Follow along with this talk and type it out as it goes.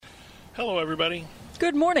Hello, everybody.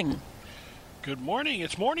 Good morning. Good morning.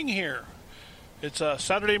 It's morning here. It's a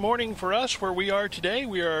Saturday morning for us where we are today.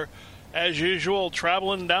 We are, as usual,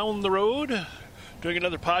 traveling down the road, doing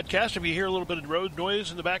another podcast. If you hear a little bit of road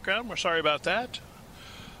noise in the background, we're sorry about that.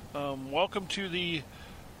 Welcome to the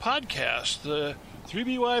podcast, the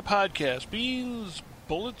 3BY podcast, Beans,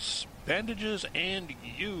 Bullets, Bandages, and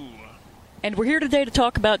You. And we're here today to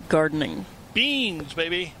talk about gardening. Beans,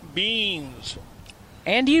 baby. Beans.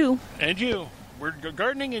 And you. And you. We're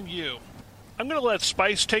gardening and you. I'm going to let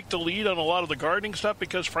Spice take the lead on a lot of the gardening stuff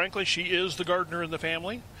because, frankly, she is the gardener in the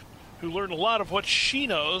family who learned a lot of what she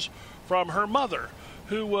knows from her mother,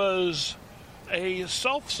 who was a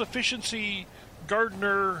self-sufficiency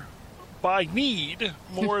gardener by need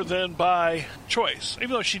more than by choice. Even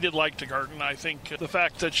though she did like to garden, I think the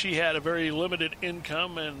fact that she had a very limited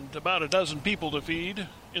income and about a dozen people to feed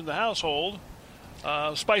in the household.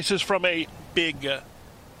 Spice is from a big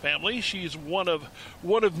family. She's one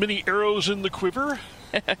of many arrows in the quiver.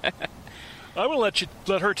 I will let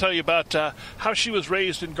her tell you about how she was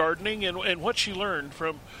raised in gardening and what she learned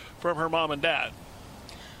from her mom and dad.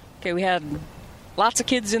 Okay, we had lots of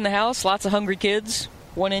kids in the house, lots of hungry kids,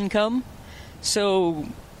 one income. So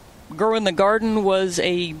growing the garden was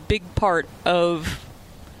a big part of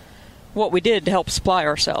what we did to help supply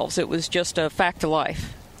ourselves. It was just a fact of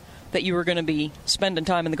life that you were going to be spending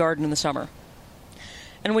time in the garden in the summer.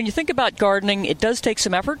 And when you think about gardening, it does take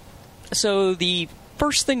some effort. So the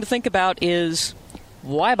first thing to think about is,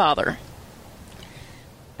 why bother?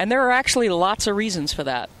 And there are actually lots of reasons for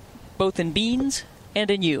that, both in beans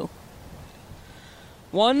and in you.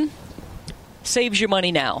 One, saves you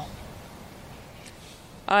money now.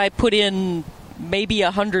 I put in maybe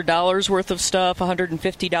 $100 worth of stuff,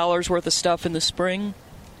 $150 worth of stuff in the spring,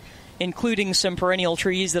 including some perennial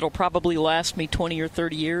trees that'll probably last me 20 or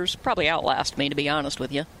 30 years, probably outlast me, to be honest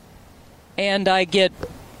with you. And I get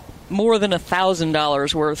more than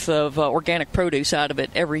 $1,000 worth of organic produce out of it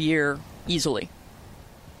every year, easily.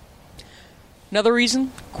 Another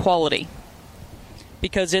reason, quality.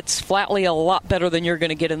 Because it's flatly a lot better than you're going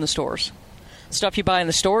to get in the stores. Stuff you buy in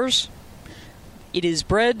the stores, it is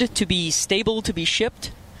bred to be stable, to be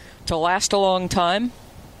shipped, to last a long time,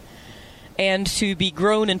 and to be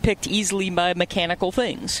grown and picked easily by mechanical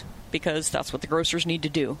things, because that's what the grocers need to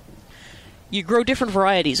do. You grow different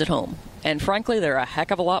varieties at home, and frankly, they're a heck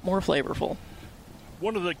of a lot more flavorful.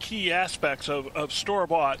 One of the key aspects of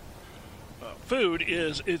store-bought food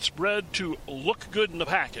is it's bred to look good in the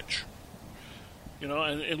package. You know,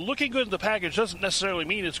 and looking good in the package doesn't necessarily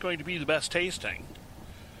mean it's going to be the best tasting.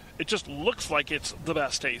 It just looks like it's the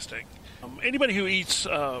best tasting. Anybody who eats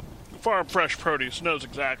farm fresh produce knows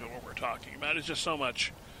exactly what we're talking about. It's just so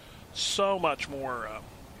much more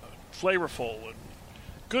flavorful and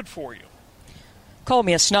good for you. Call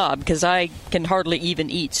me a snob, because I can hardly even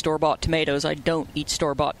eat store-bought tomatoes. I don't eat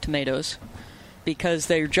store-bought tomatoes because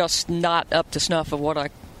they're just not up to snuff of what I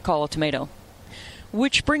call a tomato.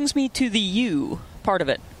 Which brings me to the you part of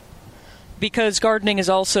it. Because gardening is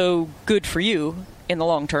also good for you in the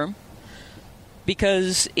long term.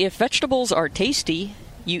 Because if vegetables are tasty,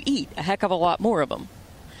 you eat a heck of a lot more of them.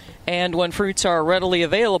 And when fruits are readily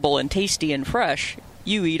available and tasty and fresh,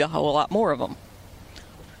 you eat a whole lot more of them.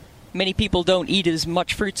 Many people don't eat as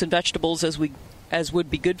much fruits and vegetables as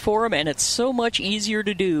would be good for them, and it's so much easier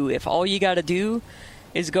to do if all you got to do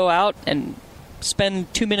is go out and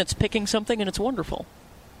spend 2 minutes picking something, and it's wonderful.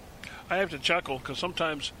 I have to chuckle because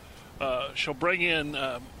sometimes she'll bring in,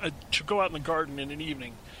 she'll go out in the garden in an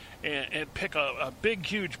evening and pick a big,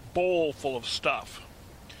 huge bowl full of stuff.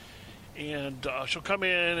 And she'll come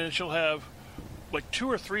in and she'll have like 2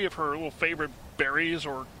 or 3 of her little favorite berries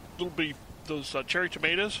or those cherry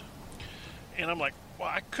tomatoes. And I'm like, well,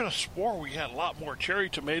 I could have swore we had a lot more cherry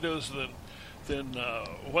tomatoes than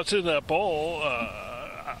what's in that bowl.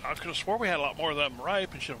 I could have swore we had a lot more of them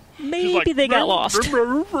ripe. And maybe like, they got lost.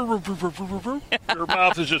 Her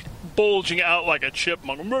mouth is just bulging out like a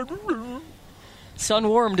chipmunk.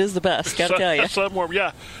 Sun-warmed is the best, gotta tell you. Sun-warmed,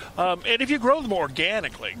 yeah. And if you grow them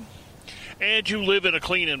organically, and you live in a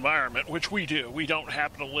clean environment, which we do. We don't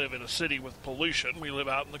happen to live in a city with pollution. We live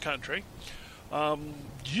out in the country. You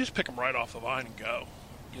just pick them right off the vine and go,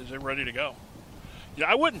 because they're ready to go. Yeah,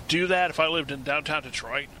 I wouldn't do that if I lived in downtown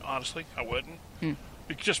Detroit, honestly. I wouldn't.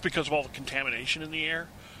 Just because of all the contamination in the air.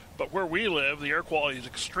 But where we live, the air quality is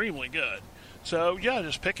extremely good. So, yeah,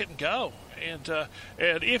 just pick it and go. And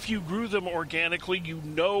if you grew them organically, you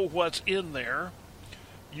know what's in there.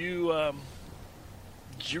 You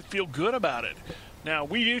feel good about it. Now,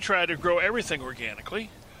 we do try to grow everything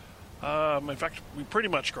organically. In fact, we pretty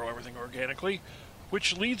much grow everything organically,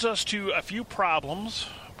 which leads us to a few problems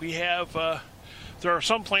We have there are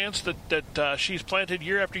some plants that she's planted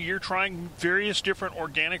year after year, trying various different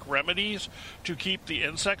organic remedies to keep the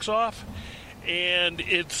insects off. And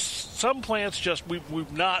it's some plants just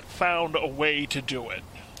we've not found a way to do it.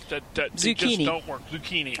 That they just don't work.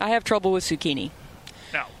 Zucchini. I have trouble with zucchini.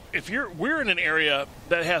 Now, we're in an area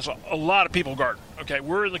that has a lot of people garden. Okay,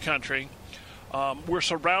 we're in the country. We're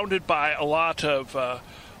surrounded by a lot of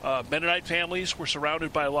Mennonite families. We're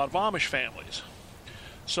surrounded by a lot of Amish families.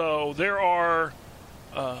 So there are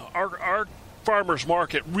our farmers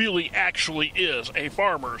market really actually is a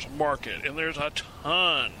farmers market, and there's a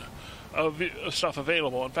ton of stuff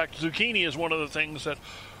available. In fact, zucchini is one of the things that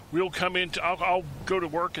we'll come into. I'll go to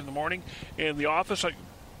work in the morning, and the office,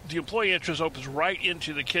 the employee entrance opens right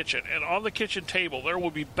into the kitchen, and on the kitchen table there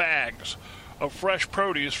will be bags of fresh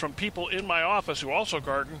produce from people in my office who also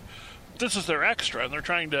garden. This is their extra, and they're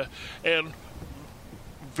trying to, and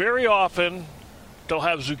very often they'll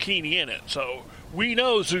have zucchini in it. So we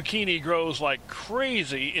know zucchini grows like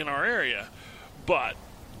crazy in our area, but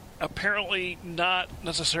apparently not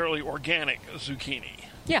necessarily organic zucchini.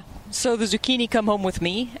 Yeah, so the zucchini come home with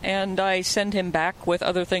me, and I send him back with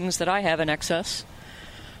other things that I have in excess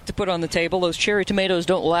to put on the table. Those cherry tomatoes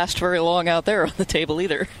don't last very long out there on the table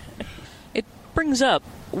either. It brings up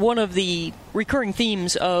one of the recurring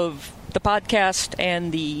themes of the podcast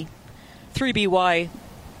and the 3BY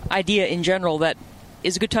idea in general that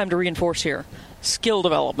is a good time to reinforce here. Skill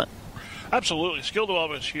development. Absolutely. Skill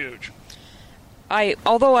development is huge.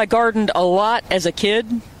 Although I gardened a lot as a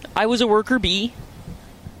kid, I was a worker bee.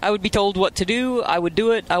 I would be told what to do. I would do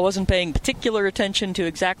it. I wasn't paying particular attention to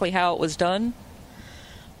exactly how it was done.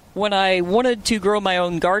 When I wanted to grow my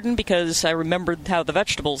own garden because I remembered how the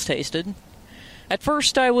vegetables tasted, at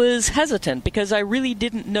first I was hesitant because I really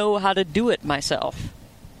didn't know how to do it myself.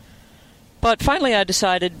 But finally I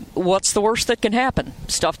decided, what's the worst that can happen?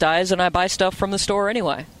 Stuff dies and I buy stuff from the store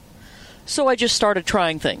anyway. So I just started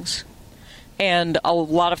trying things. And a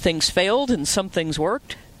lot of things failed and some things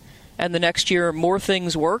worked. And the next year more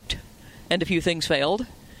things worked and a few things failed.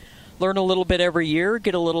 Learn a little bit every year,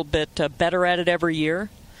 get a little bit better at it every year.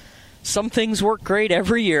 Some things work great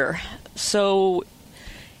every year. So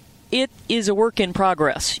it is a work in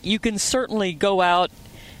progress. You can certainly go out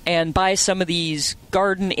and buy some of these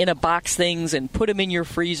garden-in-a-box things and put them in your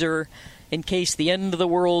freezer in case the end of the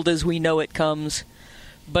world as we know it comes.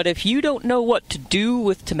 But if you don't know what to do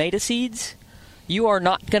with tomato seeds, you are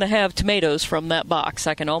not going to have tomatoes from that box.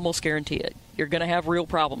 I can almost guarantee it. You're going to have real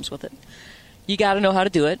problems with it. You got to know how to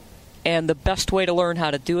do it, and the best way to learn how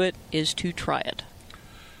to do it is to try it.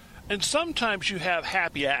 And sometimes you have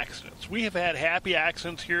happy accidents. We have had happy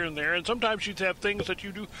accidents here and there, and sometimes you have things that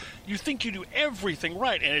you do, you think you do everything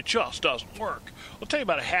right, and it just doesn't work. I'll tell you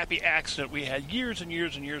about a happy accident we had years and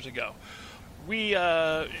years and years ago. We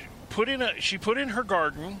she put in her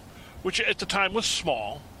garden, which at the time was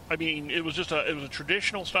small. I mean, it was a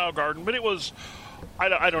traditional style garden, but it was,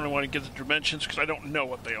 I don't want to get the dimensions because I don't know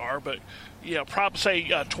what they are, but probably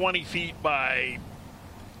say 20 feet by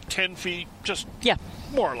 10 feet, just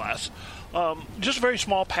more or less. Just a very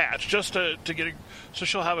small patch, just to get it, so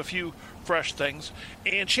she'll have a few fresh things.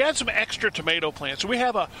 And she had some extra tomato plants. So we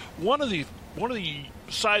have one of the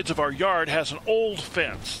sides of our yard has an old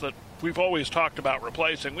fence that we've always talked about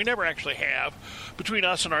replacing. We never actually have, between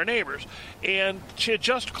us and our neighbors. And she had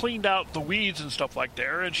just cleaned out the weeds and stuff like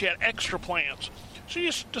there, and she had extra plants. So she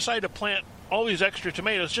just decided to plant all these extra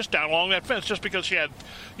tomatoes just down along that fence, just because she had,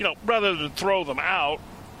 rather than throw them out,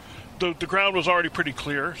 the ground was already pretty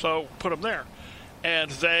clear, so put them there. And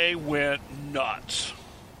they went nuts.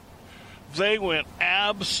 They went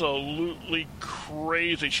absolutely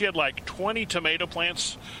crazy. She had like 20 tomato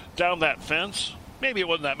plants down that fence. Maybe it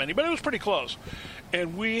wasn't that many, but it was pretty close.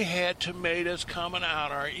 And we had tomatoes coming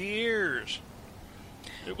out our ears.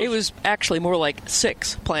 It was actually more like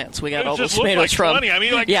 6 plants we got all those tomatoes like from. 20. I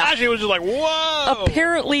mean, gosh, it was just like, whoa!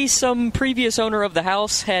 Apparently some previous owner of the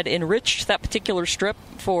house had enriched that particular strip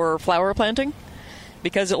for flower planting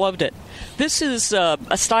because it loved it. This is a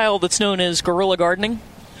style that's known as guerrilla gardening,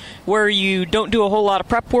 where you don't do a whole lot of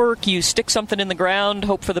prep work, you stick something in the ground,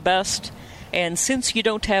 hope for the best, and since you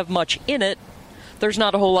don't have much in it, there's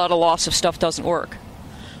not a whole lot of loss if stuff doesn't work.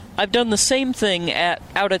 I've done the same thing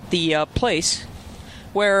out at the place,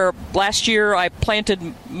 where last year I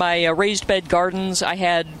planted my raised bed gardens. I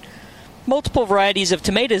had multiple varieties of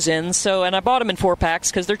tomatoes in, and I bought them in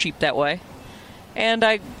 4-packs because they're cheap that way. And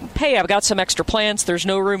I've got some extra plants. There's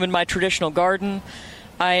no room in my traditional garden.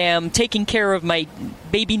 I am taking care of my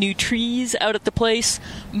baby new trees out at the place.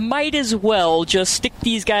 Might as well just stick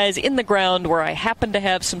these guys in the ground where I happen to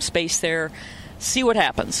have some space there. see what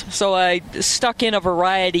happens. So I stuck in a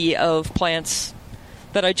variety of plants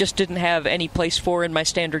that I just didn't have any place for in my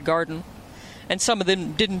standard garden. And some of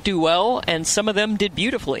them didn't do well, and some of them did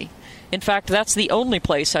beautifully. In fact, that's the only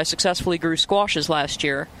place I successfully grew squashes last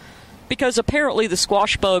year, because apparently the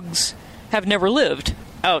squash bugs have never lived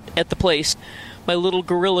out at the place, my little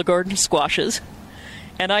guerrilla garden squashes.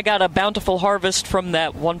 And I got a bountiful harvest from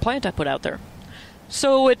that one plant I put out there.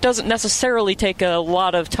 So it doesn't necessarily take a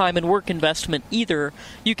lot of time and work investment either.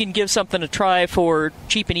 You can give something a try for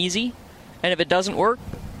cheap and easy, and if it doesn't work,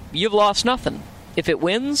 you've lost nothing. If it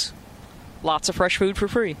wins, lots of fresh food for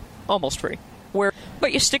free. Almost free.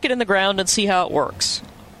 But you stick it in the ground and see how it works.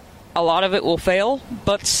 A lot of it will fail,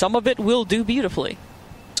 but some of it will do beautifully.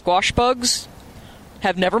 Squash bugs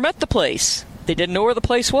have never met the place. They didn't know where the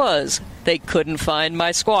place was. They couldn't find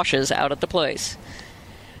my squashes out at the place.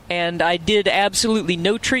 And I did absolutely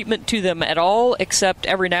no treatment to them at all, except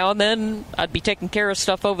every now and then I'd be taking care of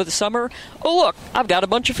stuff over the summer. Oh, look, I've got a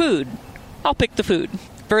bunch of food. I'll pick the food.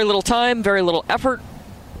 Very little time, very little effort.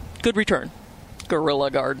 Good return.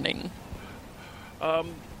 Guerrilla gardening.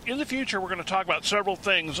 In the future, we're going to talk about several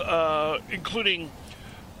things, including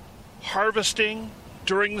harvesting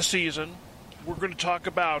during the season. We're going to talk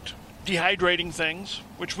about dehydrating things,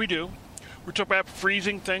 which we do. We're talking about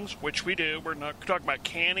freezing things, which we do. We're not talking about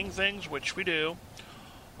canning things, which we do.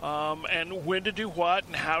 And when to do what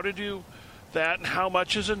and how to do that and how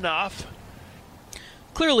much is enough.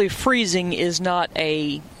 Clearly, freezing is not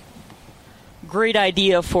a great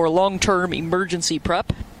idea for long-term emergency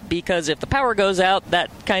prep, because if the power goes out, that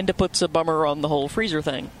kind of puts a bummer on the whole freezer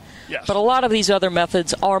thing. Yes. But a lot of these other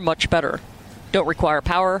methods are much better. Don't require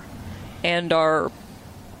power and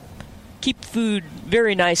keep food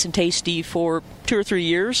very nice and tasty for 2 or 3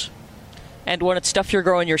 years. And when it's stuff you're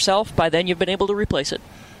growing yourself, by then you've been able to replace it.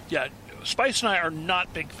 Yeah, Spice and I are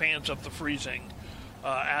not big fans of the freezing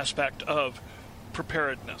aspect of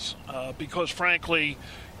preparedness because, frankly,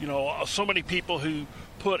 so many people who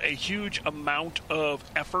put a huge amount of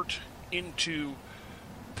effort into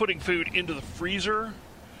putting food into the freezer,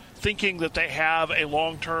 thinking that they have a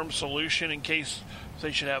long-term solution in case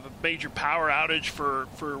they should have a major power outage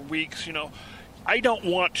for weeks. I don't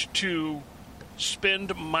want to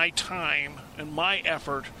spend my time and my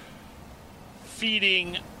effort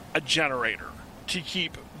feeding a generator to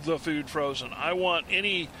keep the food frozen. I want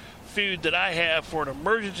any food that I have for an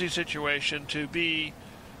emergency situation to be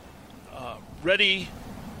ready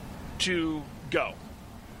to go.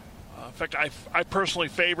 In fact, I personally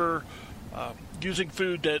favor using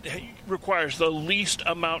food that requires the least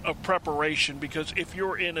amount of preparation, because if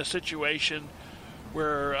you're in a situation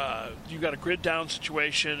where you've got a grid down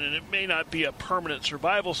situation and it may not be a permanent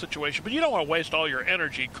survival situation, but you don't want to waste all your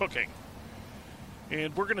energy cooking.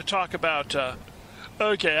 And we're going to talk about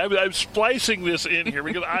okay, I'm splicing this in here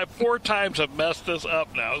because I 4 times have messed this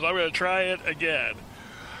up now, so I'm going to try it again.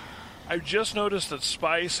 I've just noticed that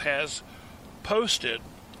Spice has posted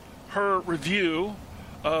her review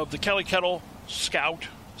of the Kelly Kettle Scout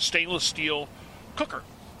stainless steel cooker,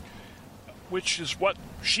 which is what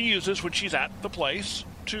she uses when she's at the place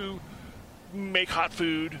to make hot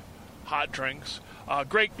food, hot drinks.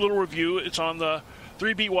 Great little review. It's on the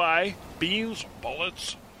 3BY Beans,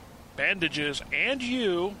 Bullets, Bandages, and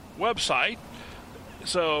You website.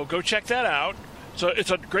 So go check that out. So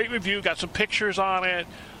it's a great review. Got some pictures on it.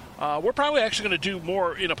 We're probably actually going to do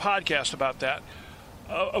more in a podcast about that,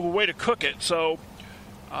 of a way to cook it. So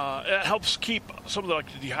it helps keep some of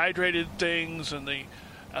the dehydrated things and the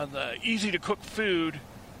easy to cook food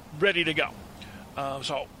ready to go.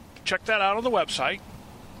 So check that out on the website.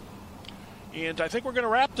 And I think we're going to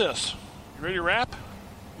wrap this. You ready to wrap?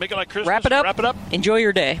 Make it like Christmas. Wrap it up. Wrap it up. Enjoy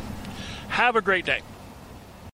your day. Have a great day.